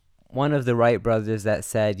one of the Wright brothers that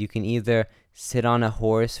said you can either sit on a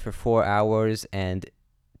horse for 4 hours and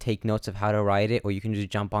take notes of how to ride it, or you can just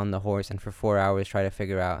jump on the horse and for 4 hours try to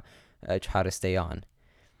figure out how to stay on.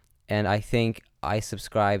 And I think I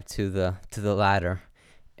subscribe to the latter.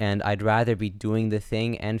 And I'd rather be doing the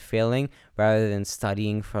thing and failing rather than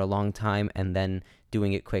studying for a long time and then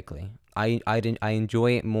doing it quickly. I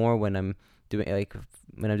enjoy it more when I'm doing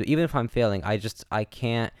even if I'm failing. I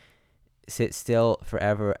can't sit still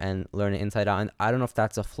forever and learn it inside out. And I don't know if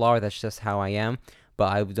that's a flaw. That's just how I am.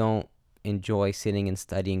 But I don't enjoy sitting and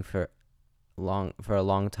studying for a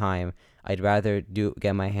long time. I'd rather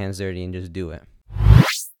get my hands dirty and just do it.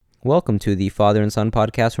 Welcome to the Father and Son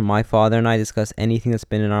podcast, where my father and I discuss anything that's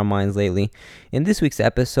been in our minds lately. In this week's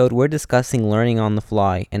episode, we're discussing learning on the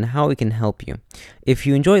fly and how it can help you. If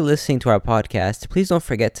you enjoy listening to our podcast, please don't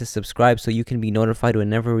forget to subscribe so you can be notified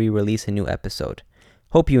whenever we release a new episode.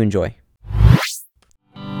 Hope you enjoy.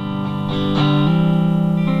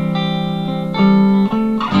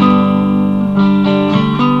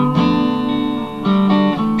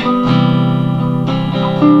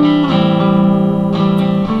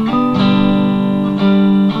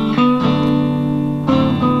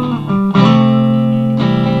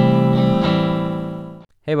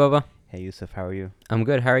 Hey, Bubba. Hey, Yusuf, how are you? I'm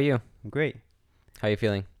good. How are you? I'm great. How are you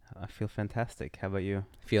feeling? I feel fantastic. How about you?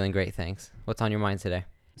 Feeling great, thanks. What's on your mind today?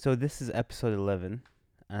 So this is episode 11,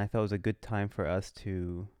 and I thought it was a good time for us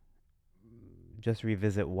to just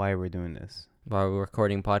revisit why we're doing this. While we're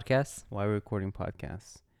recording podcasts? Why we're recording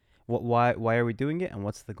podcasts. Why are we doing it, and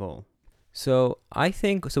what's the goal? So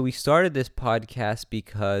we started this podcast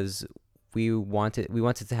because we wanted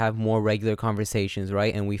to have more regular conversations,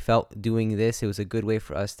 right? And we felt doing this, it was a good way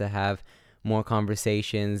for us to have more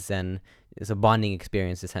conversations, and it's a bonding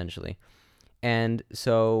experience essentially. And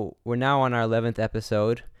so we're now on our 11th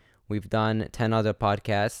episode. We've done 10 other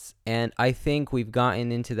podcasts, and I think we've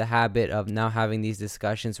gotten into the habit of now having these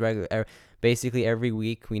discussions basically every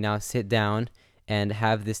week. We now sit down and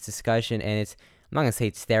have this discussion, and I'm not gonna say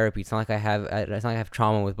it's therapy. It's not like I have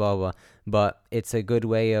trauma with blah blah, but it's a good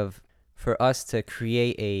way for us to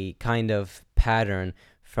create a kind of pattern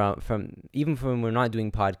from even when we're not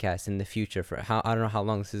doing podcasts in the future. For how, I don't know how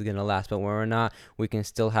long this is gonna last, but when we're not, we can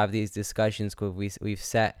still have these discussions because we've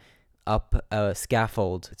set up a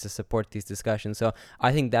scaffold to support these discussions. So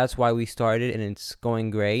I think that's why we started, and it's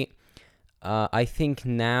going great. I think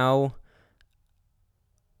now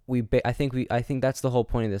I think that's the whole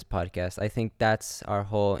point of this podcast. I think that's our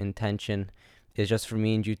whole intention, is just for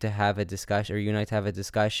me and you to have a discussion, or you and I to have a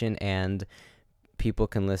discussion, and people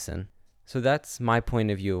can listen. So that's my point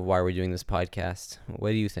of view of why we're doing this podcast.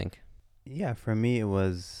 What do you think? Yeah, for me it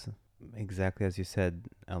was exactly as you said,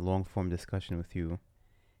 a long form discussion with you.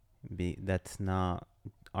 That's not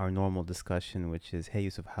our normal discussion, which is, hey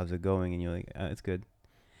Yusuf, how's it going? And you're like, it's good.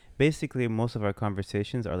 Basically, most of our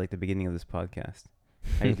conversations are like the beginning of this podcast.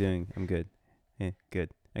 How you doing? I'm good. Yeah,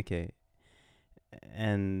 good. Okay.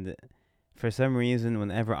 And for some reason,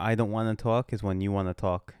 whenever I don't want to talk is when you want to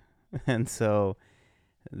talk. And so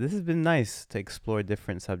this has been nice to explore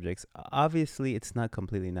different subjects. Obviously, it's not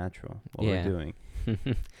completely natural what we're doing.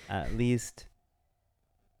 At least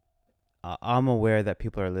I'm aware that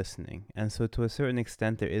people are listening. And so to a certain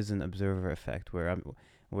extent, there is an observer effect where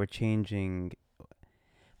we're changing.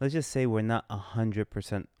 Let's just say we're not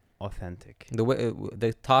 100% authentic.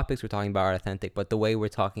 The topics we're talking about are authentic, but the way we're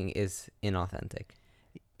talking is inauthentic.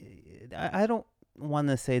 I don't want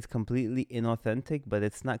to say it's completely inauthentic, but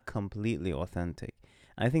it's not completely authentic.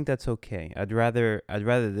 I think that's okay. I'd rather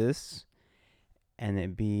this and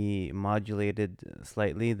it be modulated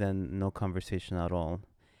slightly than no conversation at all.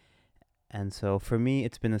 And so for me,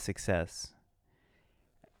 it's been a success.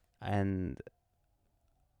 And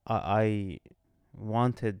I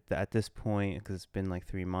wanted at this point, because it's been like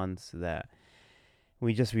 3 months, that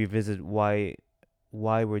we just revisit why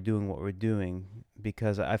we're doing what we're doing,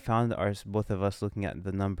 because I found both of us looking at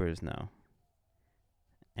the numbers now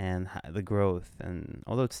and the growth, and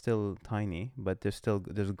although it's still tiny, but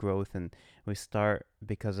there's growth, and we start,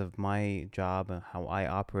 because of my job and how I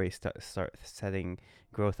operate, start setting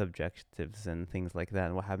growth objectives and things like that.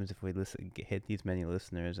 And what happens if we hit these many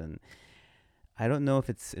listeners? And I don't know if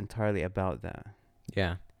it's entirely about that.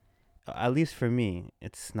 Yeah. At least for me,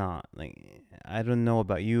 it's not. Like, I don't know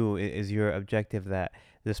about you. Is your objective that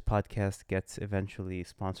this podcast gets eventually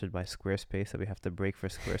sponsored by Squarespace, that we have to break for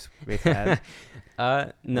Squarespace ads?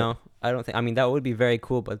 No, I don't think. I mean, that would be very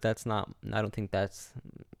cool, but that's not. I don't think that's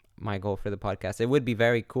my goal for the podcast. It would be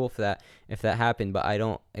very cool if that happened, but I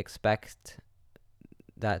don't expect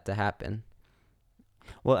that to happen.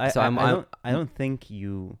 Well, I don't think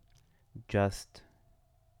you just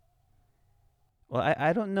Well,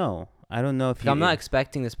 I don't know. I don't know if Like, I'm not you.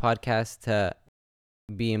 expecting this podcast to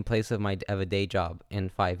be in place of a day job in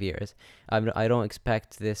 5 years. I don't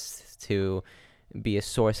expect this to be a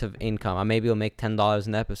source of income. I maybe will make $10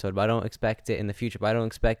 an episode, but I don't expect it in the future. But I don't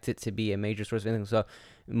expect it to be a major source of income. So,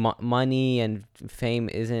 money and fame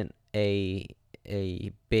isn't a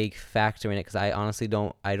big factor in it, because I honestly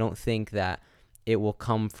don't. I don't think that it will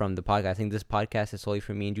come from the podcast. I think this podcast is solely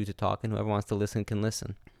for me and you to talk, and whoever wants to listen can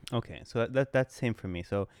listen. Okay, so that's same for me.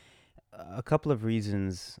 So a couple of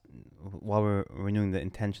reasons while we're renewing the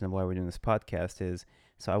intention of why we're doing this podcast is,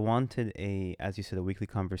 so I wanted as you said, a weekly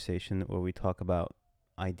conversation where we talk about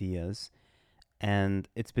ideas, and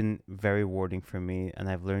it's been very rewarding for me, and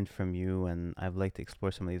I've learned from you, and I've liked to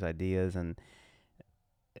explore some of these ideas, and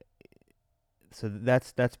so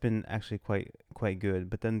that's been actually quite good.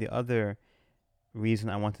 But then the other reason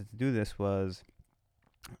I wanted to do this was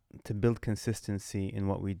to build consistency in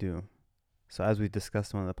what we do. So as we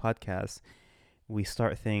discussed on the podcast, we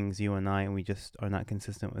start things, you and I, and we just are not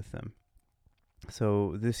consistent with them.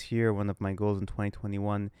 So this year, one of my goals in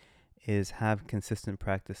 2021 is have consistent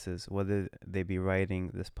practices, whether they be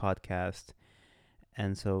writing this podcast.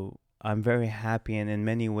 And so I'm very happy, and in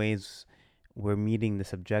many ways, we're meeting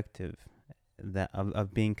this objective that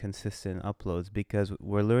of being consistent in uploads, because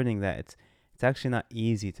we're learning that it's actually not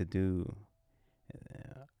easy to do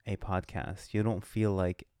a podcast. You don't feel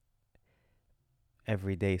like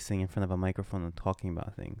every day sitting in front of a microphone and talking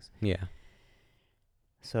about things. Yeah.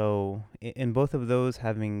 So in both of those,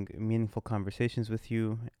 having meaningful conversations with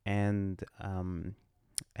you and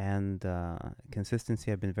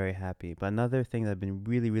consistency, I've been very happy. But another thing that I've been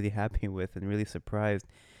really, really happy with and really surprised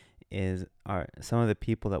is some of the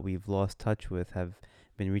people that we've lost touch with have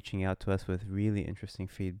been reaching out to us with really interesting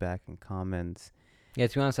feedback and comments. Yeah,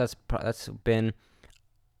 to be honest, that's been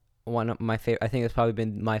one of my favorite. I think it's probably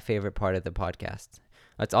been my favorite part of the podcast.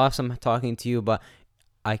 It's awesome talking to you, but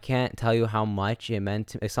I can't tell you how much it meant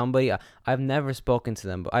to somebody. I've never spoken to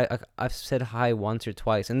them, but I've said hi once or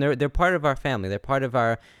twice, and they're part of our family. They're part of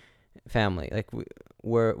our family.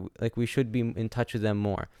 Like we should be in touch with them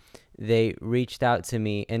more. They reached out to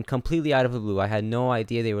me, and completely out of the blue, I had no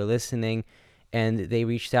idea they were listening, and they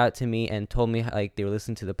reached out to me and told me like they were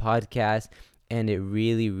listening to the podcast, and it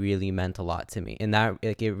really, really meant a lot to me. And that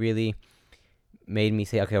it really made me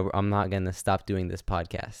say, okay, I'm not gonna stop doing this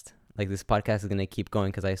podcast. Like, this podcast is gonna keep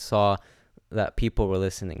going because I saw that people were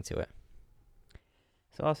listening to it.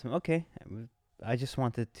 So awesome. Okay, I just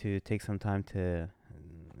wanted to take some time to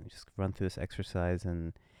just run through this exercise.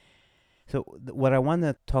 And so what I want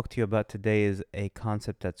to talk to you about today is a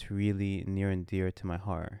concept that's really near and dear to my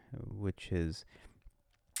heart, which is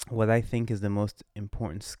what I think is the most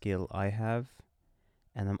important skill I have,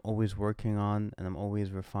 and I'm always working on, and I'm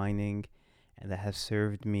always refining, and that has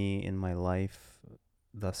served me in my life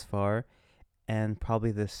thus far, and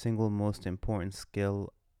probably the single most important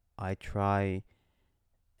skill I try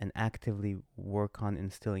and actively work on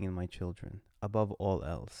instilling in my children above all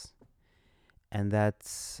else. And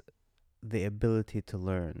that's the ability to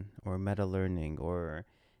learn, or meta learning, or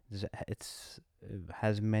it's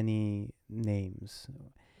has many names,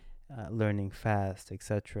 learning fast,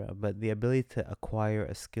 etc. But the ability to acquire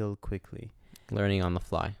a skill quickly, Learning on the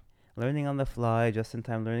fly. learning on the fly, just in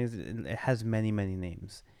time learning, it has many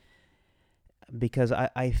names. Because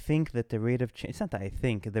I think that the rate of change, it's not that I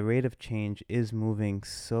think, the rate of change is moving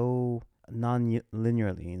so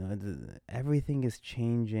non-linearly. Everything is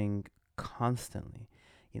changing constantly.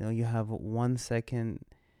 You have 1 second,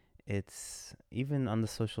 it's even on the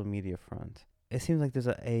social media front. It seems like there's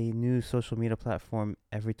a new social media platform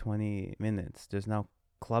every 20 minutes. There's now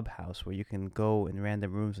Clubhouse, where you can go in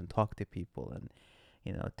random rooms and talk to people, and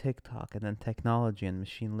TikTok, and then technology and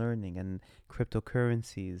machine learning and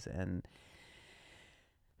cryptocurrencies and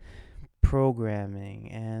programming,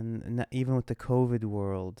 and even with the COVID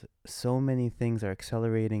world, so many things are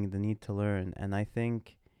accelerating the need to learn. And I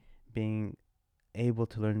think being able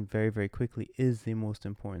to learn very, very quickly is the most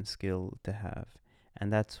important skill to have.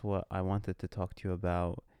 And that's what I wanted to talk to you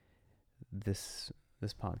about this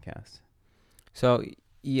podcast. So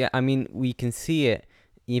yeah, I mean, we can see it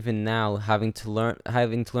even now, having to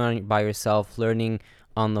learn by yourself, learning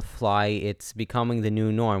on the fly. It's becoming the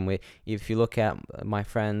new norm. If you look at my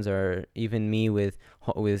friends, or even me with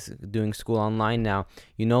doing school online now,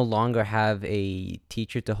 you no longer have a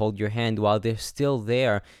teacher to hold your hand. While they're still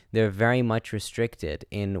there, they're very much restricted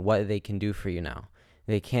in what they can do for you now.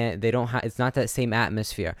 They don't have, it's not that same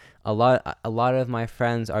atmosphere. A lot of my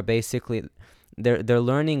friends are basically, they're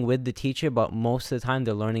learning with the teacher, but most of the time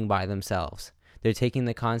they're learning by themselves. They're taking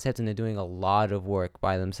the concept and they're doing a lot of work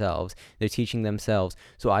by themselves. They're teaching themselves.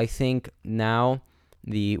 So I think now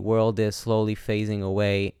the world is slowly phasing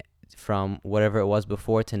away from whatever it was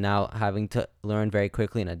before to now having to learn very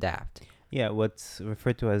quickly and adapt. Yeah, what's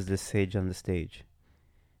referred to as the sage on the stage.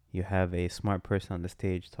 You have a smart person on the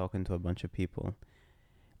stage talking to a bunch of people,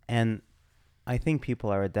 and I think people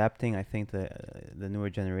are adapting. I think the newer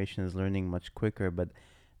generation is learning much quicker, but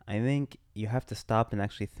I think you have to stop and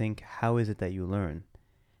actually think, how is it that you learn,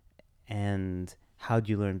 and how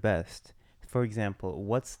do you learn best? For example,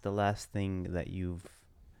 what's the last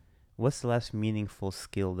meaningful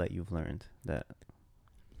skill that you've learned? That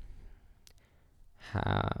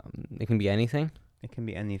It can be anything. it can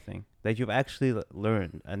be anything that you've actually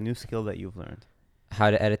learned, a new skill that you've learned.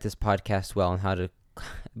 How to edit this podcast well and how to.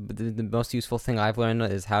 The most useful thing I've learned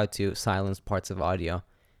is how to silence parts of audio.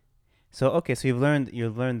 So okay, so you've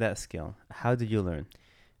learned that skill. How did you learn?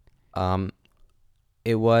 Um,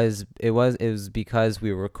 it was because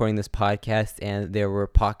we were recording this podcast and there were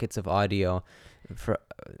pockets of audio. For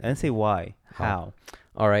I didn't say why. Oh. How?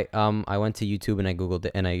 all right, I went to YouTube and I googled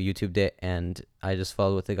it and I YouTubed it and I just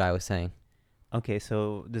followed what the guy was saying. Okay,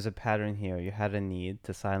 so there's a pattern here. You had a need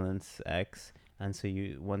to silence X, and so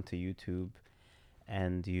you went to YouTube,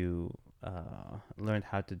 and you learned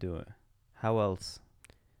how to do it. How else?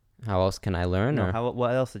 How else can I learn? No, Or how?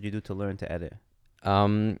 What else did you do to learn to edit?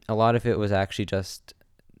 a lot of it was actually just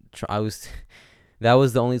I was that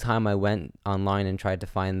was the only time I went online and tried to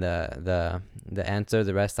find the answer.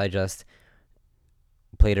 The rest I just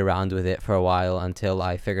played around with it for a while until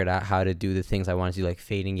I figured out how to do the things I wanted to do, like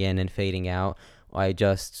fading in and fading out. I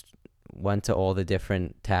just went to all the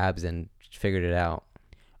different tabs and figured it out.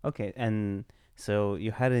 Okay, and so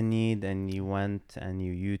you had a need, and you went and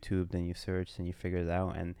you YouTubed and you searched and you figured it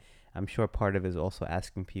out. And I'm sure part of it is also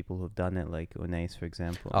asking people who've done it, like Unais, for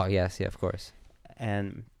example. Oh yes, yeah, of course.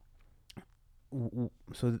 And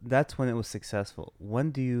so that's when it was successful.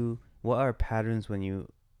 What are patterns when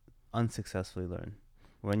you unsuccessfully learn?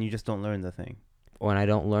 When you just don't learn the thing? When I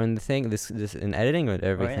don't learn the thing, this in editing or Or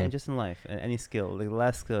everything. just in life, any skill. Like the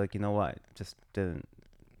last skill, like, you know what? Just didn't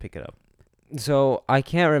pick it up. So I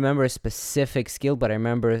can't remember a specific skill, but I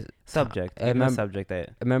remember Subject. I Give me a remember subject that.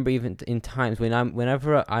 I remember even in times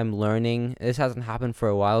whenever I'm learning, this hasn't happened for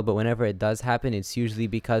a while, but whenever it does happen, it's usually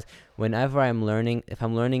because whenever I'm learning, if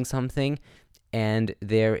I'm learning something and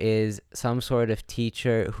there is some sort of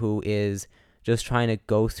teacher who is just trying to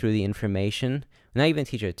go through the information, not even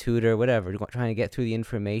teacher, tutor, whatever, trying to get through the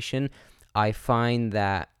information, I find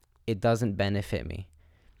that it doesn't benefit me.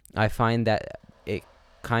 I find that it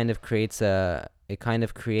it kind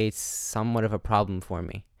of creates somewhat of a problem for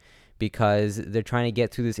me because they're trying to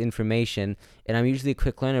get through this information, and I'm usually a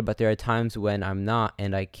quick learner, but there are times when I'm not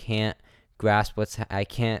and I can't grasp I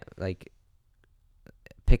can't like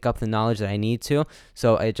pick up the knowledge that I need to,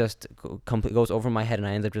 so it just goes over my head and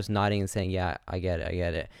I end up just nodding and saying, yeah, I get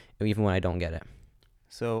it, even when I don't get it.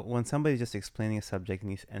 So when somebody's just explaining a subject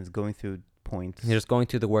and is going through points. They're just going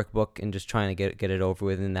through the workbook and just trying to get it over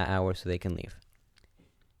with in that hour so they can leave.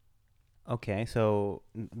 Okay, so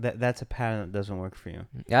that's a pattern that doesn't work for you.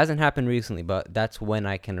 It hasn't happened recently, but that's when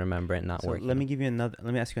I can remember it not So working. let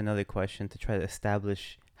me ask you another question to try to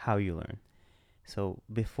establish how you learn. So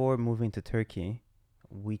before moving to Turkey,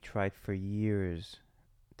 we tried for years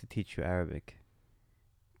to teach you Arabic.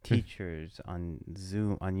 Teachers on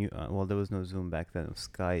Zoom, well, there was no Zoom back then, it was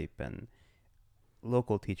Skype and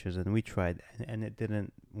local teachers, and we tried, and it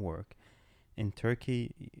didn't work. In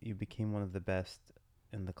Turkey, you became one of the best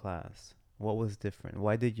in the class. What was different?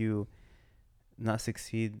 Why did you not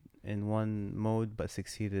succeed in one mode but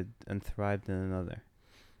succeeded and thrived in another?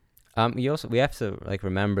 We have to like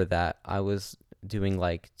remember that I was doing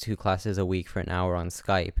like 2 classes a week for an hour on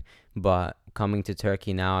Skype, but coming to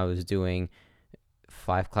Turkey now I was doing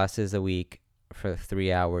 5 classes a week for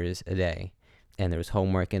 3 hours a day, and there was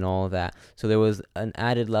homework and all of that. So there was an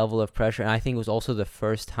added level of pressure, and I think it was also the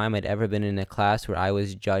first time I'd ever been in a class where I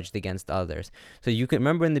was judged against others. So you can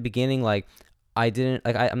remember in the beginning, like I'm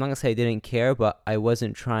not gonna say I didn't care, but I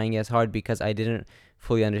wasn't trying as hard because I didn't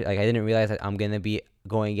fully I didn't realize that I'm gonna be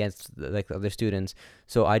going against like the other students.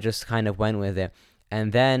 So I just kind of went with it.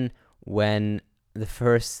 And then when the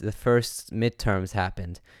first midterms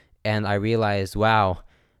happened, and I realized, wow,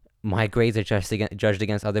 my grades are judged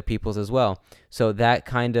against other people's as well. So that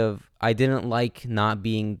kind of, I didn't like not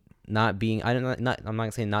being I don't not I'm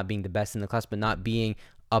not saying not being the best in the class, but not being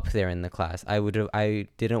up there in the class. I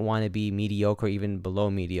didn't want to be mediocre, even below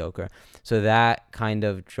mediocre. So that kind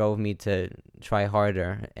of drove me to try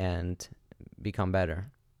harder and become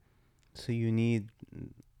better. So you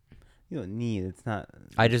don't need, it's not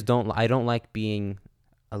I don't like being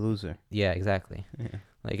a loser. yeah, exactly. Yeah.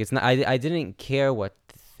 Like it's not I didn't care what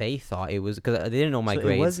they thought it was, because they didn't know my So it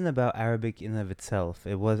grades. wasn't about Arabic in of itself.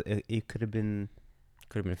 It could have been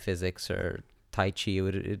Could have been physics or Tai Chi.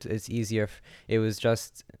 It's easier. It was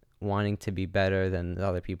just wanting to be better than the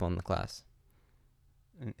other people in the class.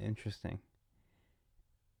 interesting.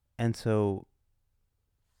 And so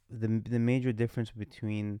the major difference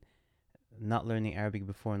between not learning Arabic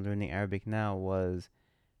before and learning Arabic now was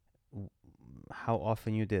how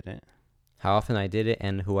often you did it. How often I did it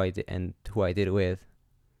and who I did it with.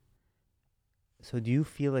 So do you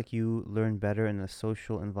feel like you learn better in a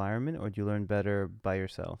social environment, or do you learn better by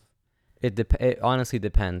yourself? It honestly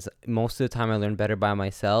depends. Most of the time, I learn better by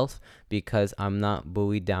myself because I'm not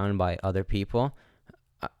buoyed down by other people.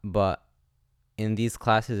 But in these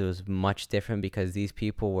classes, it was much different because these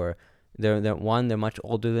people were, they're one, they're much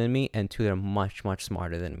older than me, and two, they're much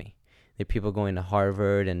smarter than me. They're people going to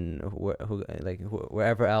Harvard and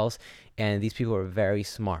wherever else, and these people were very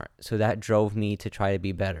smart. So that drove me to try to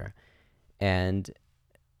be better, and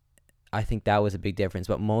I think that was a big difference.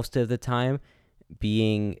 But most of the time,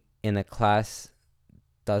 being in a class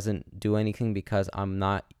doesn't do anything because I'm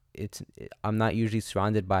not usually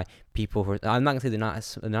surrounded by people who are, I'm not gonna say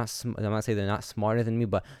I'm not saying they're not smarter than me,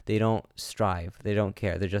 but they don't strive, they don't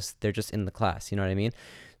care, they're just in the class, you know what I mean?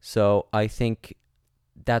 So I think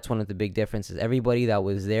that's one of the big differences. Everybody that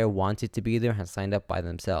was there wanted to be there, has signed up by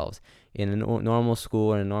themselves. In a normal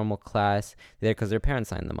school or a normal class, they're because their parents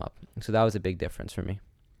signed them up. So that was a big difference for me.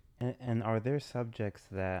 And are there subjects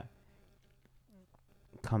that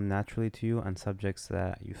come naturally to you and subjects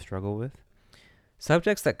that you struggle with?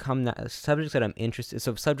 Subjects that I'm interested.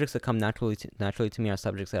 So subjects that come naturally to me are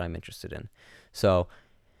subjects that I'm interested in. So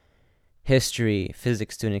history,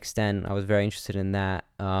 physics to an extent, I was very interested in that.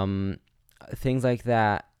 Things like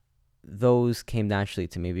that, those came naturally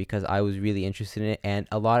to me because I was really interested in it. And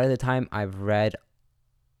a lot of the time, I've read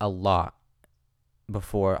a lot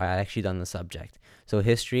before I actually done the subject. So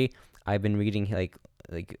history, I've been reading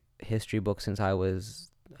like history books since I was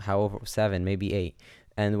however 7, maybe 8.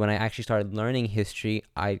 And when I actually started learning history,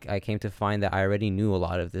 I came to find that I already knew a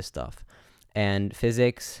lot of this stuff. And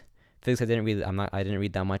physics I didn't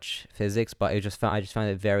read that much physics, but I just found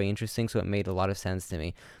it very interesting, so it made a lot of sense to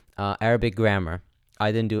me. Arabic grammar,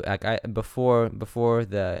 I didn't do like I before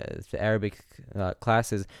the Arabic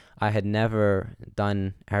classes. I had never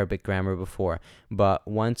done Arabic grammar before, but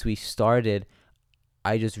once we started,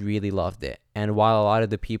 I just really loved it. And while a lot of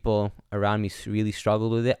the people around me really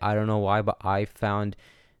struggled with it, I don't know why, but I found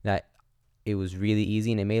that it was really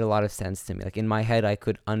easy and it made a lot of sense to me. Like in my head, I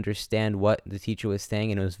could understand what the teacher was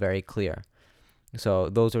saying and it was very clear. So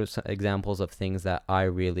those are some examples of things that I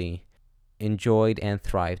really enjoyed and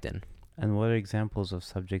thrived in. And what are examples of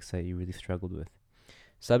subjects that you really struggled with?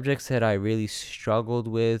 Subjects that I really struggled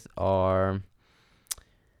with are,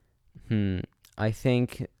 I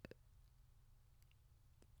think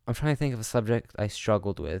I'm trying to think of a subject I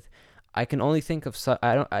struggled with. I can only think of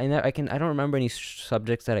I don't remember any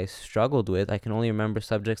subjects that I struggled with. I can only remember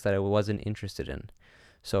subjects that I wasn't interested in.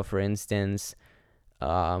 So, for instance,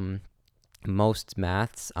 um, most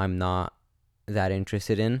maths I'm not that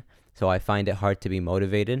interested in, so I find it hard to be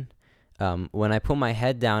motivated. When I put my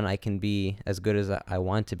head down, I can be as good as I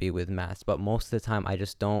want to be with maths, but most of the time I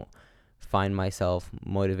just don't find myself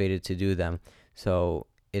motivated to do them. So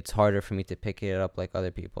it's harder for me to pick it up like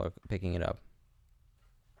other people are picking it up.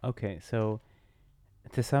 Okay, so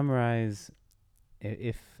to summarize,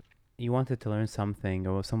 if you wanted to learn something,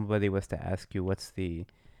 or somebody was to ask you what's the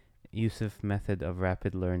Yusuf method of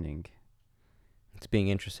rapid learning, It's being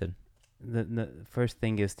interested. the first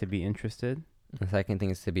thing is to be interested The second thing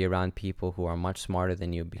is to be around people who are much smarter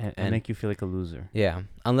than you. and make you feel like a loser. Yeah,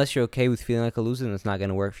 unless you're okay with feeling like a loser, then it's not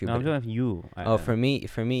gonna work for you. No, I'm But talking about you.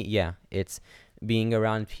 for me, yeah, it's being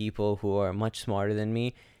around people who are much smarter than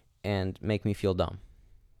me and make me feel dumb.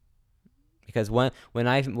 Because when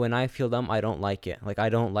I feel dumb, I don't like it. Like I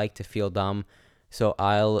don't like to feel dumb, so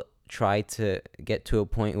I'll try to get to a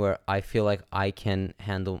point where I feel like I can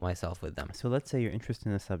handle myself with them. So let's say you're interested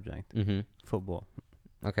in a subject, Mhm. football,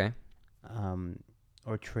 Okay. um,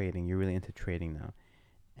 or trading. You're really into trading now,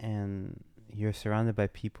 and you're surrounded by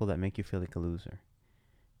people that make you feel like a loser,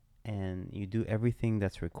 and you do everything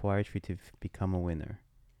that's required for you to become a winner.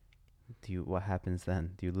 What happens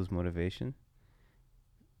then? Do you lose motivation?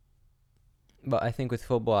 But I think with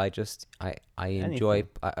football, I enjoy.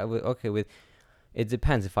 Anything. Okay, with it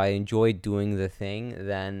depends. If I enjoy doing the thing,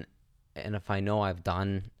 then, and if I know I've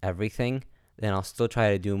done everything, then I'll still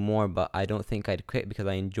try to do more. But I don't think I'd quit because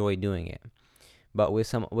I enjoy doing it. But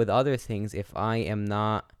with other things, if I'm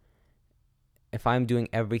doing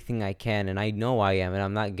everything I can and I know I am and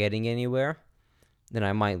I'm not getting anywhere, then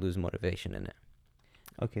I might lose motivation in it.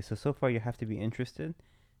 Okay, so far you have to be interested.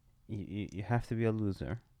 You have to be a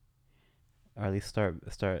loser, or at least start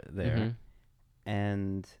there, Mhm.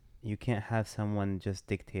 and you can't have someone just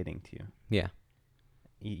dictating to you. Yeah.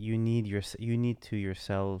 You need to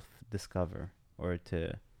yourself discover, or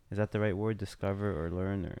to, is that the right word, discover or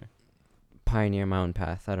learn, or Pioneer my own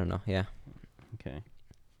path. I don't know. Yeah. okay.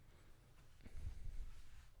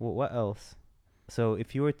 Well, what else? So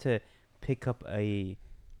if you were to pick up a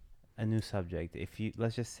new subject, if you,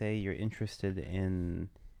 let's just say you're interested in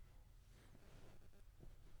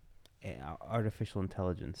artificial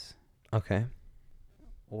intelligence, Okay.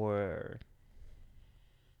 or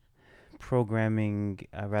programming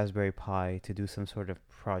a Raspberry Pi to do some sort of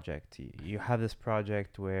project. You have this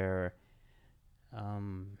project where,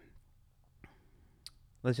 um,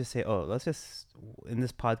 let's just say, in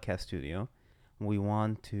this podcast studio, we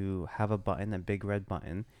want to have a button, a big red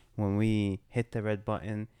button. When we hit the red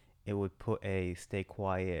button, it would put a "Stay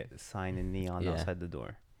quiet" sign in neon Yeah. outside the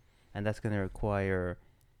door, and that's going to require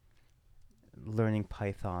learning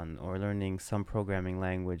Python or learning some programming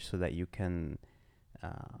language so that you can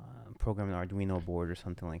program an Arduino board or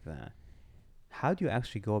something like that. How do you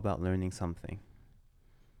actually go about learning something?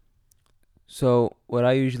 So what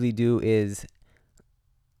I usually do is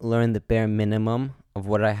learn the bare minimum of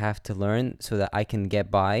what I have to learn so that I can get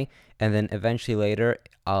by, and then eventually later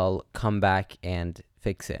I'll come back and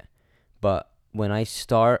fix it. But when I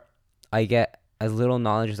start, I get as little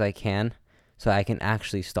knowledge as I can so I can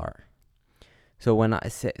actually start. So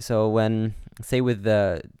when say with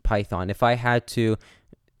the Python, if I had to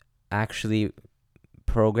actually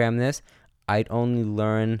program this, I'd only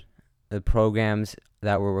learn the programs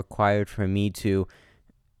that were required for me to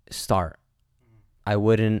start. I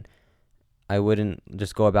wouldn't I wouldn't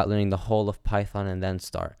just go about learning the whole of Python and then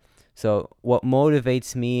start. So what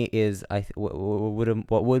motivates me is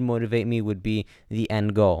what would motivate me would be the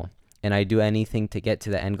end goal, and I do anything to get to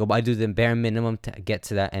the end goal. But I do the bare minimum to get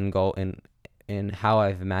to that end goal in how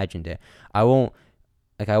I've imagined it. I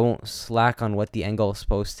won't slack on what the end goal is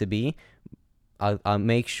supposed to be. I'll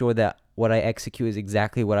make sure that what I execute is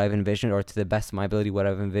exactly what I've envisioned, or to the best of my ability what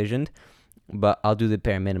I've envisioned. But I'll do the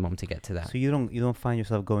bare minimum to get to that. So you don't find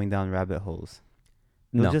yourself going down rabbit holes.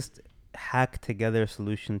 You'll No. just hack together a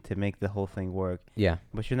solution to make the whole thing work. Yeah.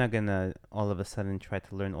 But you're not gonna all of a sudden try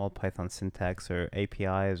to learn all Python syntax or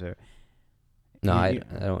APIs or No, you, I you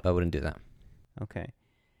I don't. I wouldn't do that. okay.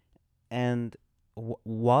 And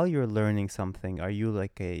while you're learning something, are you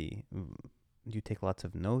like do you take lots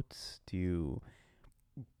of notes? Do you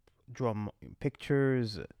draw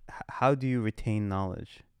pictures? How do you retain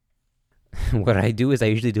knowledge? What I do is I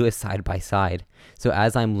usually do it side by side. So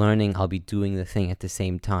as I'm learning, I'll be doing the thing at the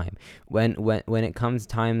same time. When it comes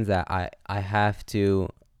times that I have to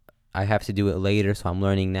do it later, so I'm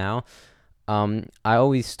learning now. I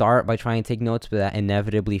always start by trying to take notes, but that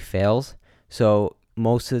inevitably fails. So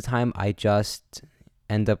most of the time, I just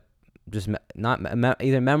end up just not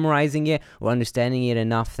either memorizing it or understanding it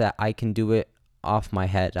enough that I can do it off my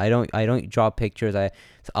head. I don't draw pictures.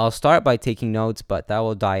 I'll start by taking notes, but that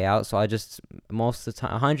will die out. So I just most of the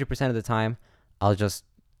time, 100% of the time, I'll just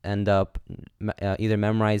end up either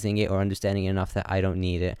memorizing it or understanding it enough that I don't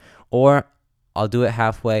need it, or I'll do it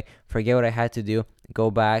halfway, forget what I had to do, go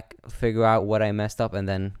back, figure out what I messed up, and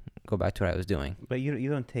then go back to what I was doing. But you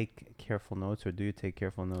don't take careful notes, or do you take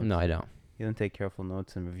careful notes? No, I don't. You don't take careful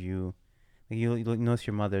notes and review. Like you notice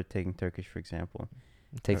your mother taking Turkish, for example.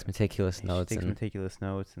 It takes meticulous She notes. takes And meticulous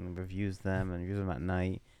notes and reviews them at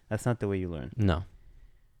night. That's not the way you learn. no.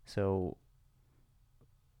 So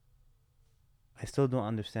I still don't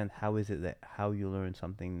understand how you learn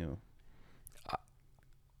something new. Uh,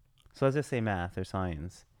 So let's just say math or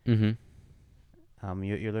science. Mm-hmm.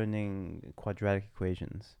 You're learning quadratic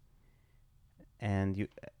equations, and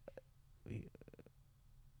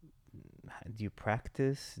do you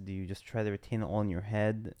practice? Do you just try to retain it all in your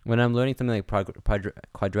head? When I'm learning something like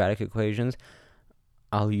quadratic equations,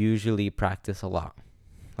 I'll usually practice a lot.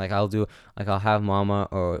 I'll have mama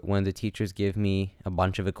or one of the teachers give me a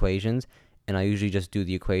bunch of equations, and I usually just do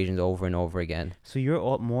the equations over and over again. So you're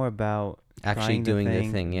all more about Actually trying doing the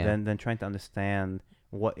thing, yeah. than trying to understand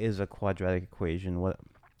what is a quadratic equation, what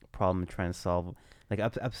problem you're trying to solve. Like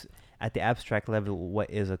at the abstract level, what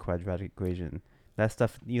is a quadratic equation? That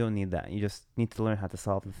stuff, you don't need that. You just need to learn how to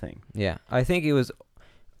solve the thing. Yeah. I think it was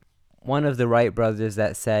one of the Wright brothers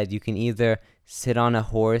that said you can either sit on a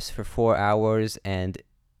horse for 4 hours and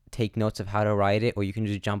take notes of how to ride it, or you can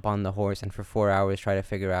just jump on the horse and for 4 hours try to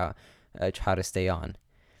figure out how to stay on.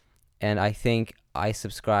 And I think I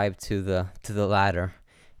subscribe to the latter.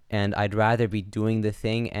 And I'd rather be doing the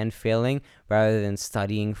thing and failing rather than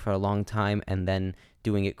studying for a long time and then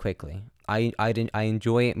doing it quickly. I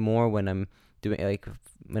enjoy it more when I'm doing like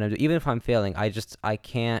even if I'm failing, I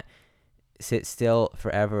can't sit still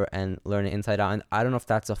forever and learn it inside out. And I don't know if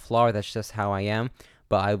that's a flaw. That's just how I am.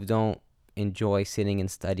 But I don't enjoy sitting and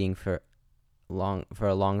studying for a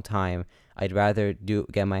long time. I'd rather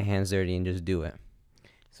get my hands dirty and just do it.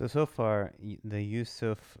 So far, the use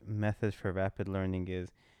of methods for rapid learning is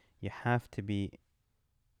you have to be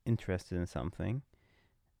interested in something.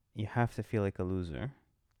 You have to feel like a loser.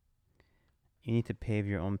 You need to pave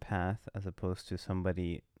your own path as opposed to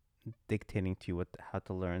somebody dictating to you how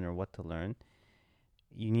to learn or what to learn.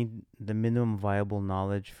 You need the minimum viable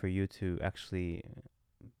knowledge for you to actually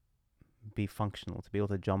be functional, to be able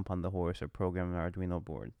to jump on the horse or program an Arduino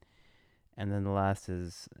board. And then the last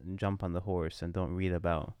is jump on the horse and don't read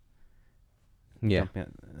about Yeah.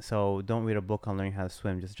 jumping. So don't read a book on learning how to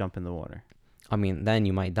swim. Just jump in the water. I mean, then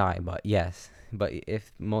you might die, but yes. But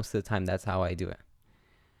if most of the time, that's how I do it.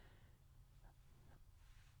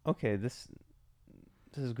 Okay, this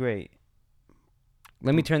is great.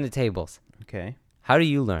 Let me turn the tables. Okay, How do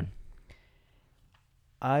you learn?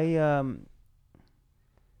 I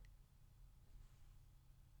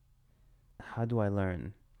how do I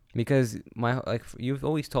learn? Because you've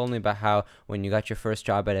always told me about how when you got your first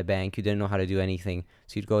job at a bank, you didn't know how to do anything,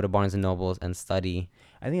 so you'd go to Barnes and Nobles and study.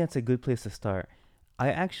 I think that's a good place to start. I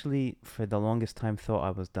actually, for the longest time, thought I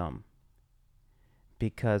was dumb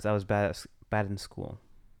because I was bad in school,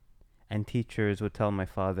 and teachers would tell my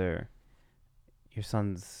father, "Your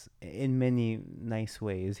son's in many nice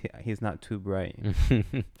ways. He's not too bright."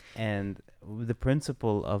 And the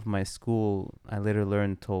principal of my school, I later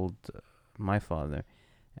learned, told my father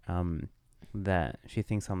um, that she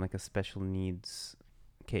thinks I'm like a special needs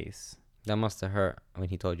case. That must have hurt when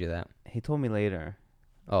he told you that. He told me later.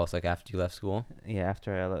 Oh, it's like after you left school? Yeah,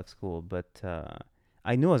 after I left school, but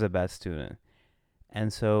I knew I was a bad student,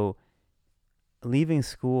 and so leaving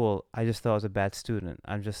school, I just thought I was a bad student.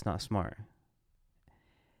 I'm just not smart,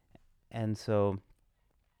 and so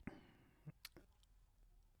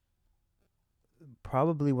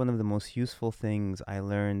probably one of the most useful things I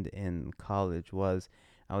learned in college was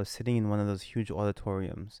I was sitting in one of those huge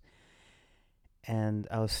auditoriums, and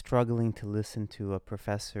I was struggling to listen to a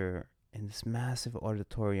professor in this massive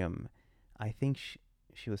auditorium. I think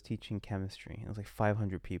she was teaching chemistry. It was like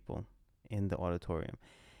 500 people in the auditorium.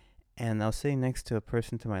 And I was sitting next to a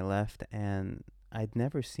person to my left, and I'd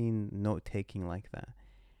never seen note taking like that.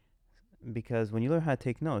 Because when you learn how to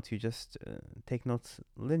take notes, you just take notes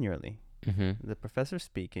linearly. Mm-hmm. The professor's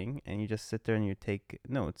speaking, and you just sit there and you take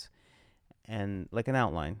notes, and like an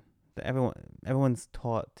outline. Everyone's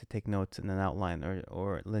taught to take notes in an outline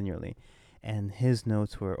or linearly, and his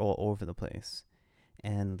notes were all over the place,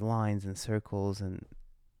 and lines and circles. And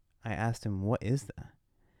I asked him, "What is that?"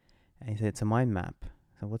 And he said, "It's a mind map."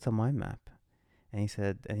 I said, "What's a mind map?" And he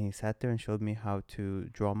sat there and showed me how to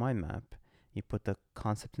draw a mind map. You put the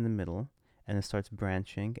concept in the middle, and it starts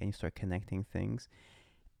branching, and you start connecting things.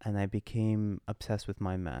 And I became obsessed with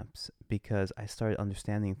mind maps because I started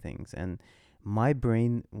understanding things, and my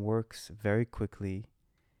brain works very quickly,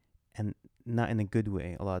 and not in a good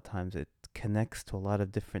way. A lot of times, it connects to a lot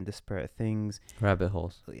of different disparate things. Rabbit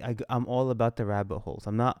holes. I'm all about the rabbit holes.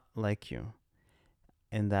 I'm not like you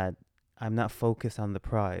in that I'm not focused on the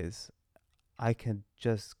prize. I can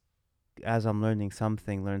just, as I'm learning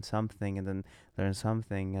something, learn something, and then learn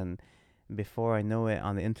something. And before I know it,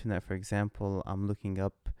 on the internet, for example, I'm looking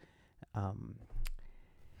up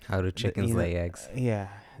How do chickens lay eggs? yeah,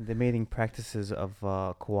 the mating practices of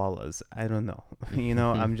koalas. I don't know.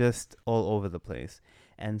 I'm just all over the place.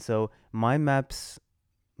 And so mind maps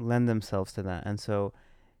lend themselves to that. And so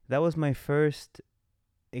that was my first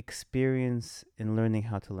experience in learning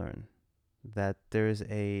how to learn. That there's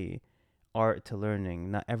a art to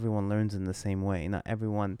learning. Not everyone learns in the same way. Not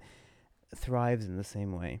everyone thrives in the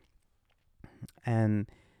same way. And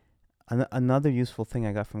another useful thing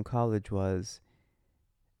I got from college was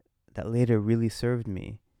that later really served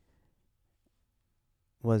me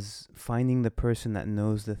was finding the person that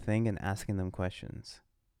knows the thing and asking them questions.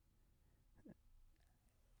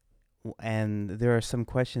 And there are some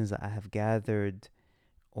questions that I have gathered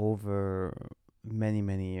over many,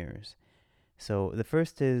 many years. So the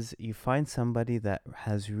first is you find somebody that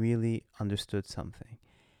has really understood something,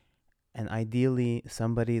 and ideally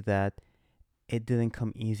somebody that it didn't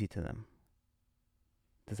come easy to them.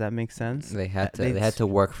 Does that make sense? They had to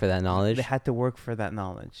work for that knowledge. They had to work for that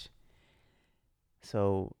knowledge.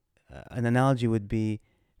 So an analogy would be,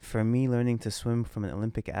 for me, learning to swim from an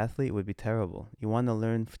Olympic athlete would be terrible. You want to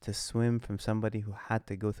learn to swim from somebody who had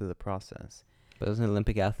to go through the process. But doesn't an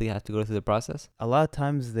Olympic athlete have to go through the process? A lot of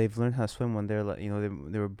times they've learned how to swim when they're like,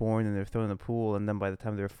 they were born and they're thrown in the pool, and then by the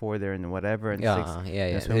time they're 4, they're in whatever, and 6 Yeah.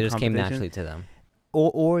 in swim It just came competition. naturally to them.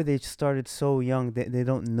 Or they started so young they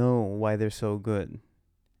don't know why they're so good,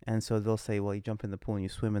 and so they'll say, well, you jump in the pool and you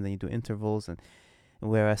swim and then you do intervals, and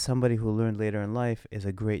whereas somebody who learned later in life is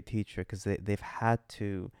a great teacher because they've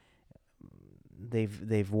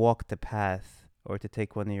walked the path, or to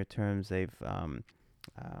take one of your terms, they've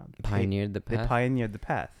Pioneered the they path. pioneered the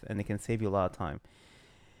path, and they can save you a lot of time.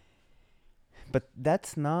 But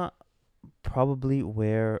that's not probably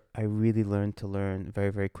where I really learned to learn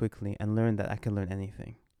very, very quickly, and learned that I can learn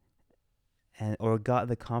anything, and or got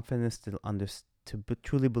the confidence to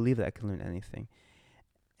truly believe that I can learn anything.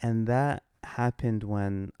 And that happened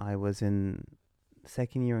when I was in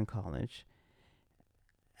second year in college,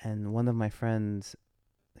 and one of my friends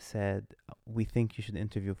said, "We think you should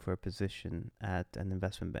interview for a position at an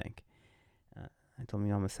investment bank." I told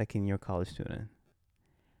him, I'm a second year college student.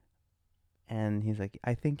 And he's like,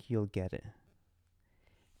 "I think you'll get it."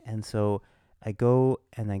 And so I go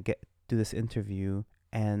and I do this interview.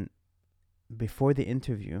 And before the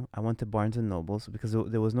interview, I went to Barnes and Nobles because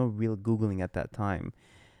there was no real Googling at that time.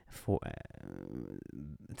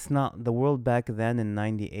 It's not the world back then in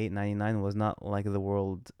 98, 99 was not like the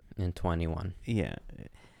world In 21. Yeah.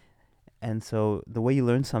 And so the way you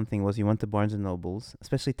learned something was you went to Barnes and Nobles,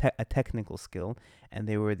 especially a technical skill, and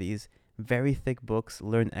they were these very thick books,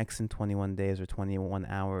 Learn X in 21 days or 21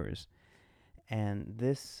 hours. And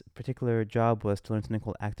this particular job was to learn something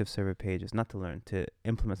called active server pages, not to learn, to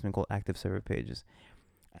implement something called active server pages.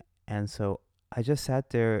 And so I just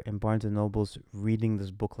sat there in Barnes and Nobles reading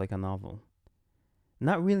this book like a novel.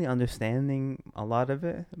 Not really understanding a lot of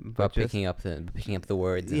it, but just picking up the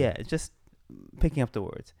words. Yeah, just picking up the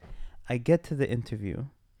words. I get to the interview,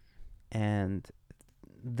 and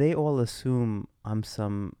they all assume I'm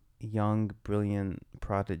some young, brilliant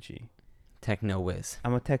prodigy. Techno whiz.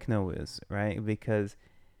 I'm a techno whiz, right? Because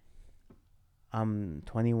I'm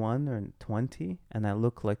 21 or 20, and I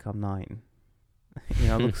look like I'm 9.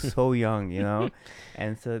 I look so young,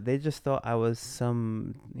 And so they just thought I was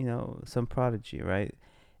some prodigy, right?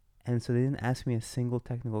 And so they didn't ask me a single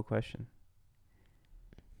technical question.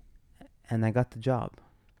 And I got the job.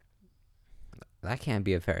 That can't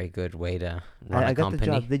be a very good way to run I a got company. the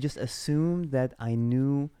job. They just assumed that I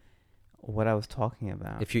knew what I was talking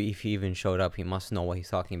about. If he even showed up, he must know what he's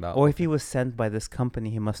talking about. Or if he was sent by this company,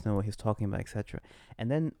 he must know what he's talking about, etc. And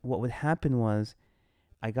then what would happen was,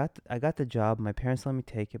 I got the job. My parents let me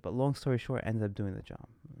take it, but long story short, I ended up doing the job.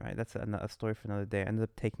 Right? That's a story for another day. I ended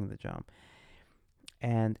up taking the job,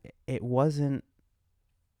 and it wasn't.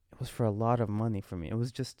 It was for a lot of money for me. It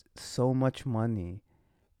was just so much money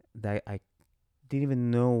that I didn't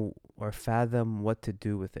even know or fathom what to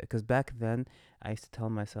do with it. Because back then, I used to tell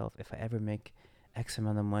myself, if I ever make X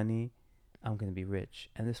amount of money, I'm going to be rich.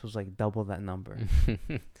 And this was like double that number.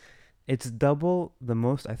 It's double the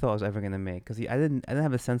most I thought I was ever going to make. Because I didn't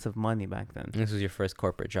have a sense of money back then. This was your first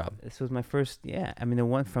corporate job. This was my first, yeah. I mean, it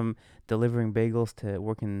went from delivering bagels to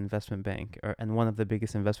working in an investment bank, and one of the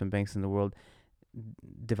biggest investment banks in the world,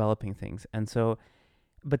 developing things. And so,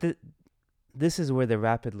 but this is where the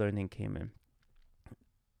rapid learning came in.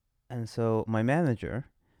 And so my manager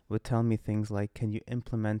would tell me things like, can you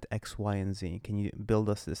implement X, Y, and Z? Can you build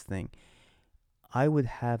us this thing? I would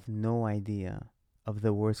have no idea of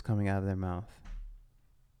the words coming out of their mouth.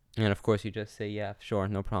 And of course you just say, yeah, sure,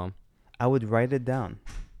 no problem. I would write it down.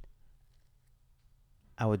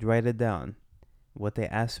 What they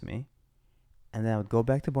asked me. And then I would go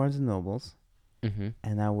back to Barnes & Nobles. Mm-hmm.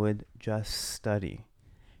 And I would just study.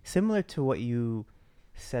 Similar to what you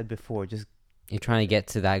said before, just you're trying to get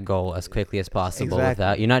to that goal as quickly as possible.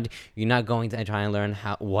 Exactly. Without you're not going to try and learn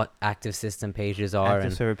what active system pages are active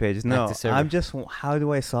and server pages. No, server. I'm just, how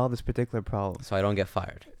do I solve this particular problem? So I don't get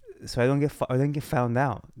fired. So I don't get found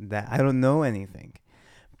out that I don't know anything.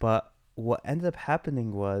 But what ended up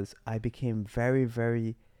happening was I became very,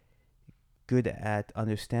 very good at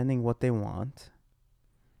understanding what they want,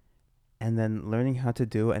 and then learning how to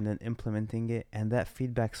do it, and then implementing it. And that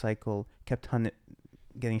feedback cycle kept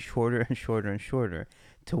getting shorter and shorter and shorter,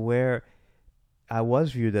 to where I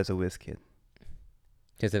was viewed as a whiz kid.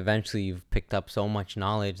 Because eventually you've picked up so much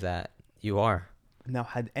knowledge that you are. Now,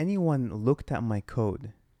 had anyone looked at my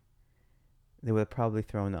code, they would have probably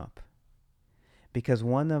thrown up. Because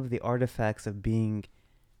one of the artifacts of being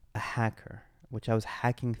a hacker, which I was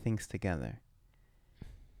hacking things together,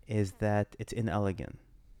 is that it's inelegant.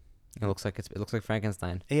 It looks like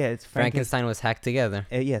Frankenstein. Yeah, it's Frankenstein was hacked together.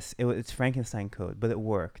 Yes, it's Frankenstein code, but it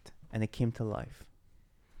worked and it came to life.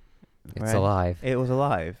 It's alive. It was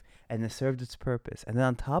alive, and it served its purpose. And then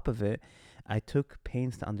on top of it, I took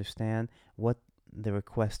pains to understand what the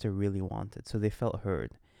requester really wanted, so they felt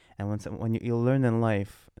heard. And when you'll learn in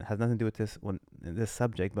life, it has nothing to do with this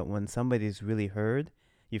subject, but when somebody's really heard,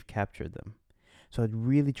 you've captured them. So I'd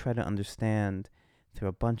really try to understand through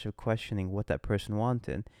a bunch of questioning what that person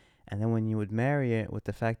wanted. And then when you would marry it with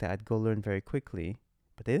the fact that I'd go learn very quickly,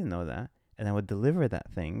 but they didn't know that, and I would deliver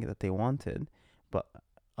that thing that they wanted, but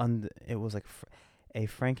it was like a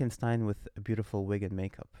Frankenstein with a beautiful wig and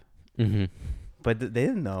makeup. Mm-hmm. But they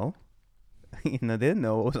didn't know. They didn't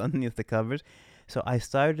know what was underneath the covers. So I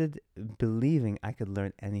started believing I could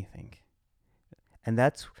learn anything. And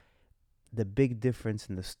that's the big difference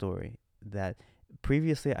in the story. That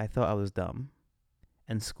previously I thought I was dumb,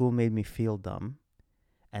 and school made me feel dumb,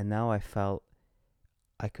 and now I felt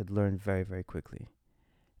I could learn very, very quickly.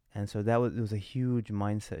 And so it was a huge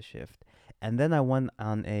mindset shift. And then I went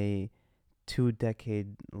on a 2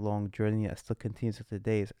 decade long journey that still continues to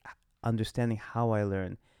today, is understanding how I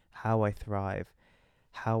learn, how I thrive,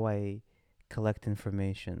 how I collect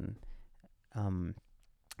information. And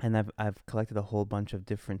I've collected a whole bunch of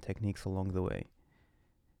different techniques along the way.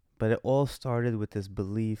 But it all started with this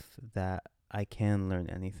belief that I can learn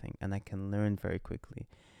anything and I can learn very quickly.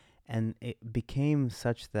 And it became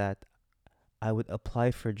such that I would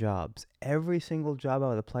apply for jobs. Every single job I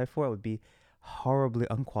would apply for, I would be horribly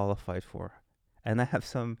unqualified for. And I have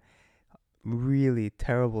some really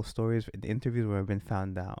terrible stories in interviews where I've been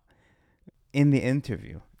found out in the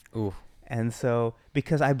interview. Ooh. And so,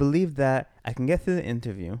 because I believe that I can get through the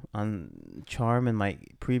interview on charm and my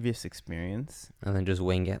previous experience, And then just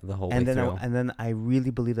wing it the whole way and then through. and then I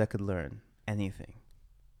really believed I could learn anything.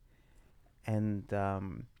 And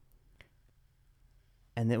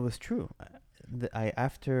it was true. I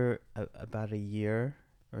after about a year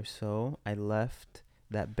or so, I left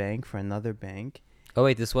that bank for another bank. Oh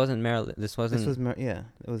wait, this wasn't Merrill. This This wasn't. was yeah,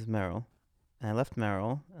 it was Merrill. And I left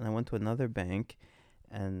Merrill and I went to another bank,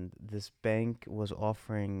 and this bank was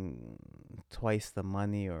offering twice the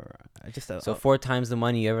money, or just So 4 times the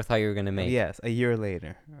money you ever thought you were gonna make. yes, a year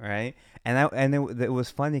later, right? And it was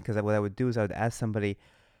funny because what I would do is I would ask somebody,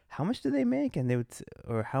 how much do they make, and they would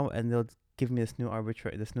or how, and they'll give me this new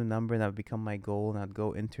number, and that would become my goal, and I'd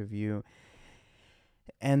go interview.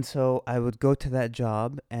 And so I would go to that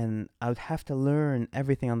job, and I would have to learn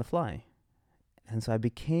everything on the fly. And so I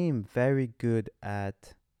became very good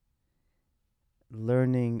at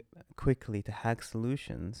learning quickly to hack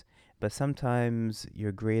solutions, but sometimes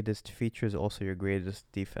your greatest feature is also your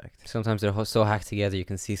greatest defect. Sometimes they're so hacked together you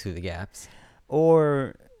can see through the gaps.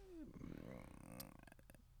 Or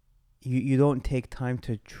you don't take time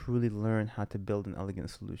to truly learn how to build an elegant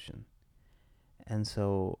solution. And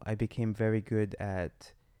so I became very good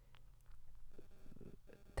at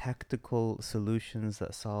tactical solutions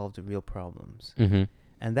that solved real problems. Mm-hmm.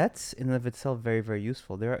 And that's in and of itself very, very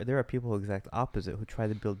useful. There are people who exact opposite, who try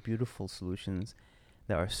to build beautiful solutions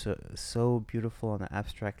that are so beautiful on an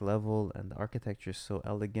abstract level, and the architecture is so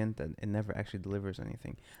elegant that it never actually delivers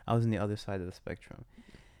anything. I was on the other side of the spectrum.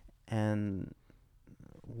 And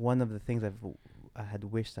one of the things I had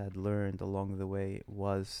wished I had learned along the way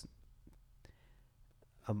was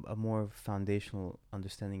a more foundational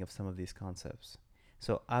understanding of some of these concepts.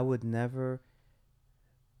 So I would never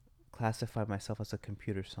classify myself as a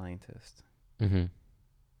computer scientist, Mm-hmm.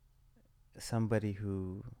 somebody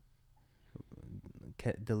who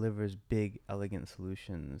delivers big, elegant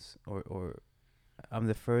solutions, or I'm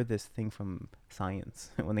the furthest thing from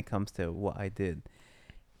science when it comes to what I did.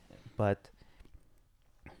 But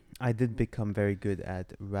I did become very good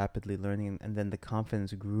at rapidly learning, and then the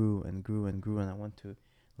confidence grew and grew and grew, and I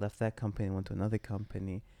left that company and went to another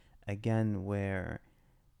company, again, where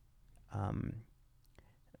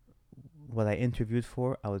what I interviewed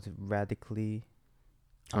for, I was radically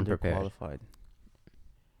Unprepared. underqualified.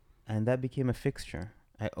 And that became a fixture.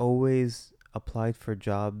 I always applied for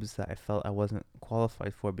jobs that I felt I wasn't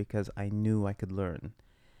qualified for because I knew I could learn.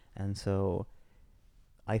 And so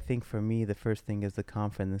I think for me the first thing is the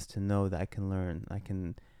confidence to know that I can learn. I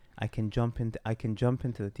can jump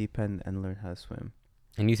into the deep end and learn how to swim.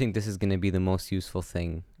 And you think this is gonna be the most useful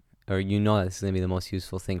thing, or you know this is gonna be the most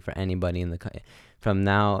useful thing for anybody from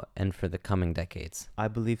now and for the coming decades? I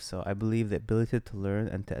believe so. I believe the ability to learn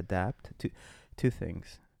and to adapt to two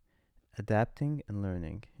things: adapting and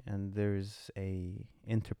learning, and there's a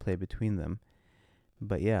interplay between them.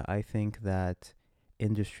 But yeah, I think that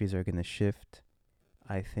industries are going to shift.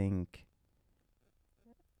 I think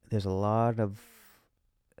there's a lot of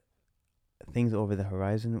things over the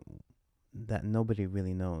horizon that nobody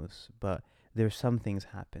really knows, but there's some things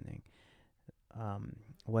happening.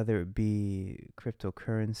 whether it be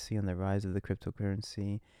cryptocurrency and the rise of the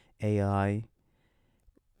cryptocurrency, AI.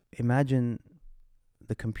 Imagine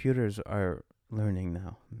the computers are learning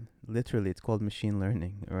now. Literally, it's called machine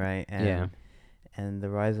learning, right? Yeah. And the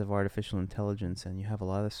rise of artificial intelligence, and you have a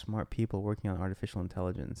lot of smart people working on artificial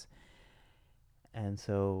intelligence. And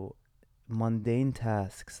so mundane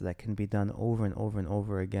tasks that can be done over and over and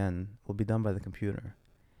over again will be done by the computer.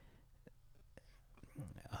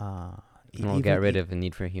 Uh, And we'll get rid of the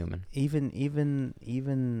need for a human. even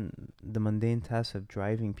the mundane tasks of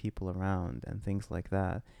driving people around and things like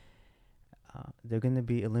that, they're going to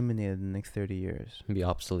be eliminated in the next 30 years. Be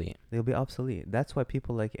obsolete. They'll be obsolete. That's why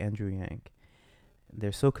people like Andrew Yang,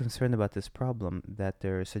 they're so concerned about this problem that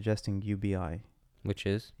they're suggesting UBI, Which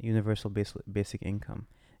is? universal basic income,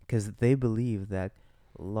 because they believe that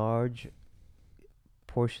large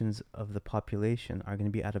portions of the population are going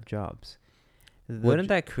to be out of jobs. Wouldn't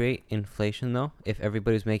that create inflation though? If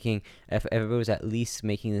everybody's at least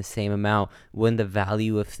making the same amount, wouldn't the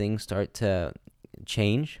value of things start to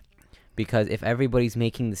change? Because if everybody's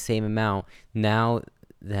making the same amount now,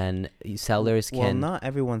 then sellers Well, can. not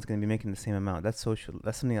everyone's going to be making the same amount. That's social.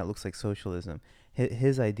 That's something that looks like socialism.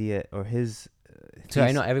 His idea or his. So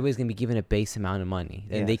I know everybody's gonna be given a base amount of money,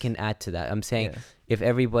 and they Yes. can add to that. I'm saying Yes. if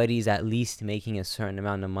everybody's at least making a certain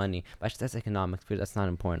amount of money, but actually that's economics, but that's not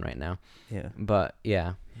important right now. Yeah. But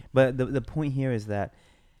yeah, But the point here is that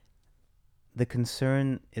the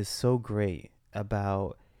concern is so great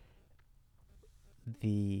about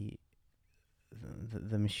the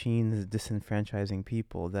the machines disenfranchising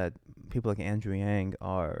people that people like Andrew Yang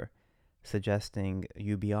are suggesting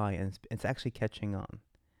UBI, and it's actually catching on.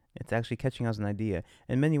 It's actually catching on as an idea.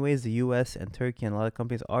 In many ways, the U.S. and Turkey and a lot of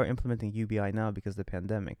companies are implementing UBI now because of the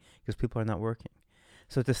pandemic, because people are not working.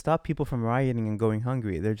 So to stop people from rioting and going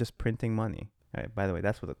hungry, they're just printing money. Right. By the way,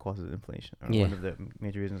 that's what causes inflation. Or yeah. one of the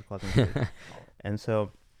major reasons causing inflation. And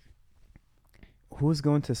so, who's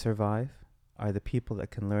going to survive are the people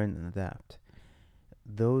that can learn and adapt.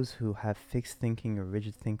 Those who have fixed thinking or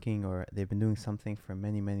rigid thinking, or they've been doing something for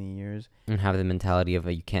many, many years, And have the mentality of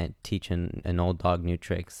you can't teach an old dog new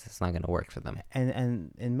tricks. It's not gonna work for them.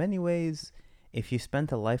 and in many ways, if you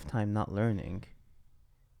spent a lifetime not learning,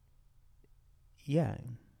 yeah,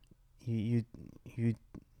 you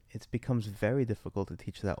it becomes very difficult to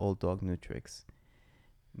teach that old dog new tricks.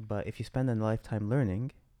 But if you spend a lifetime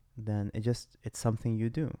learning, then it's something you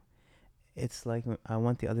do. It's like I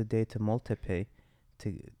went the other day to Multipay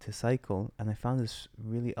to cycle, and I found this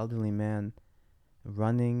really elderly man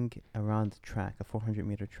running around the track, a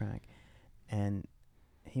 400-meter track, and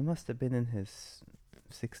he must have been in his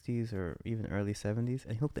 60s or even early 70s,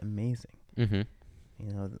 and he looked amazing. Mm-hmm.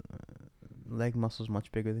 You know, leg muscles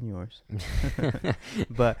much bigger than yours.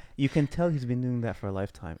 But you can tell he's been doing that for a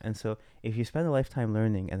lifetime. And so if you spend a lifetime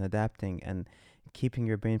learning and adapting and keeping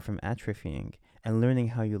your brain from atrophying and learning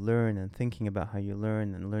how you learn and thinking about how you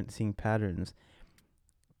learn and seeing patterns,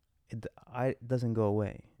 it doesn't go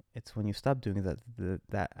away. It's when you stop doing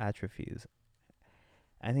that atrophies.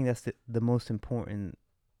 I think that's the most important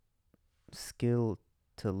skill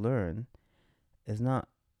to learn is not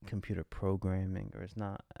computer programming, or it's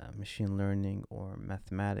not machine learning or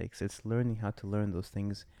mathematics. It's learning how to learn those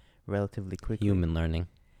things relatively quickly. Human learning.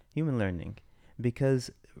 Human learning. Because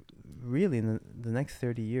really in the next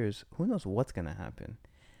 30 years, who knows what's going to happen.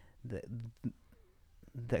 The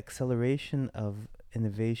acceleration of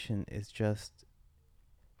innovation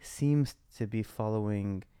seems to be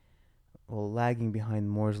lagging behind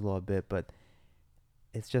Moore's law a bit, but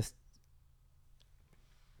it's just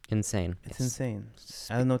Insane. It's insane.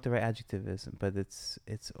 I don't know what the right adjective is, but it's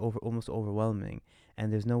almost overwhelming,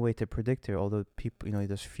 and there's no way to predict it. Although people,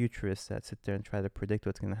 there's futurists that sit there and try to predict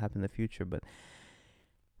what's going to happen in the future, but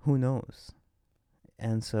who knows?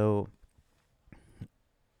 And so,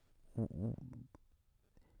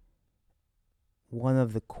 one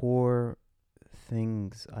of the core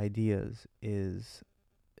ideas is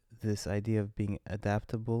this idea of being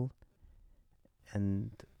adaptable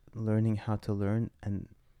and learning how to learn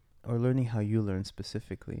or learning how you learn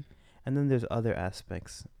specifically. And then there's other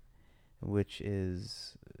aspects, which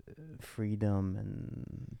is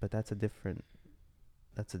freedom, but that's for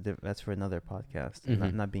another podcast.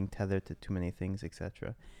 Mm-hmm. Not being tethered to too many things,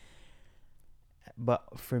 etc.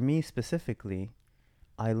 But for me specifically,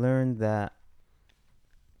 I learned that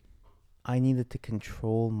I needed to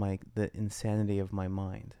control the insanity of my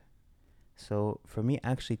mind. So for me,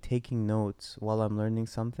 actually taking notes while I'm learning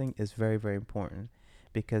something is very, very important,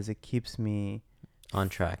 because it keeps me on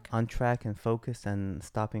track and focused and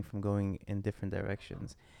stopping from going in different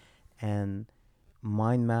directions. And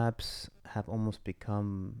mind maps have almost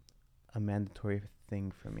become a mandatory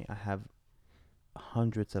thing for me. I have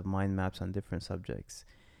hundreds of mind maps on different subjects,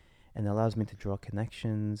 and it allows me to draw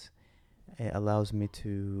connections. It allows me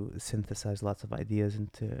to synthesize lots of ideas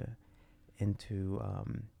into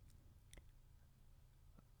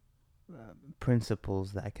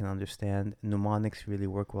principles that I can understand. Mnemonics really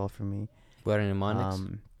work well for me. What are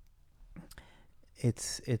mnemonics?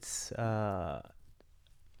 It's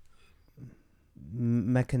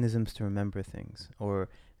mechanisms to remember things, or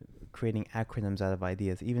creating acronyms out of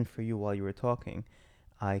ideas. Even for you, while you were talking,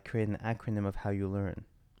 I created an acronym of how you learn.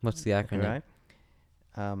 What's the acronym? Right?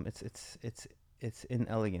 It's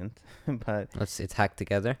inelegant, but It's hacked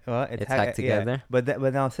together. well, It's hacked together. Yeah.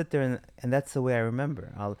 But I'll sit there and that's the way I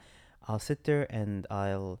remember. I'll sit there and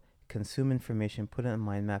I'll consume information, put it in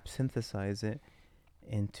my mind map, synthesize it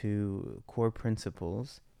into core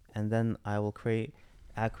principles, and then I will create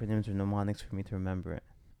acronyms or mnemonics for me to remember it.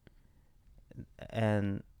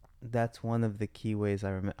 And that's one of the key ways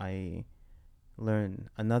I learn.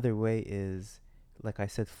 Another way is, like I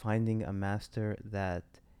said, finding a master that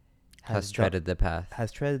Has treaded the path.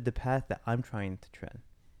 has treaded the path that I'm trying to tread,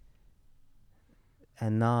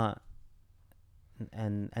 and not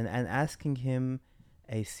and asking him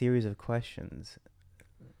a series of questions.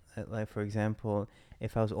 Like, for example,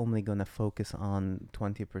 if I was only going to focus on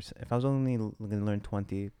 20%, if I was only going to learn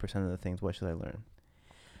 20% of the things, what should I learn?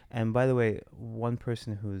 And by the way, one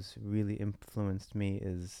person who's really influenced me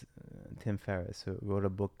is Tim Ferriss, who wrote a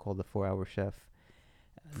book called The 4-Hour Chef.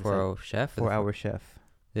 4-Hour Chef? 4-Hour Chef.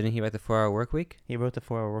 Didn't he write the 4-Hour Work Week? He wrote The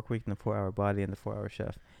 4-Hour Work Week and The 4-Hour Body and The 4-Hour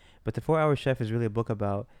Chef. But The 4-Hour Chef is really a book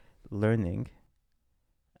about learning,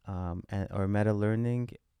 or meta learning,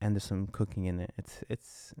 and there's some cooking in it.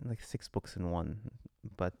 It's like 6 books in one.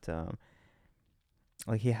 But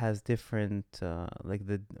like, he has different like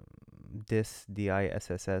the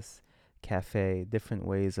DISSS cafe, different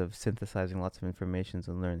ways of synthesizing lots of informations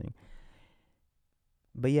and learning.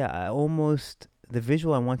 But yeah, the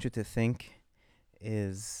visual I want you to think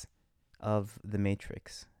is of the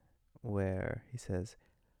Matrix, where he says,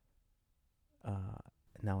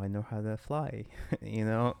 now I know how to fly.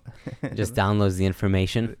 Just downloads the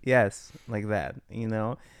information. Yes, like that,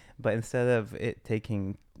 but instead of it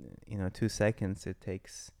taking 2 seconds, it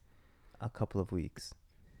takes a couple of weeks,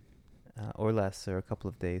 or less, or a couple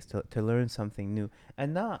of days to learn something new.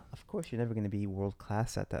 And not, of course, you're never going to be world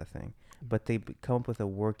class at that thing, but they come up with a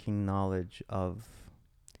working knowledge of.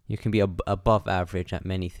 You can be above average at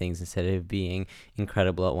many things instead of being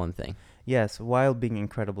incredible at one thing. Yes, while being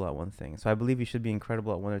incredible at one thing. So I believe you should be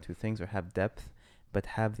incredible at one or two things, or have depth, but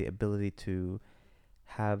have the ability to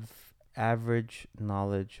have average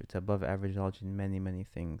knowledge, to above average knowledge in many, many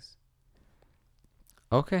things.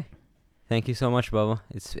 Okay. Thank you so much, Bubba.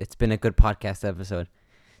 It's been a good podcast episode.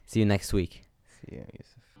 See you next week. See ya,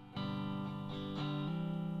 Yusuf.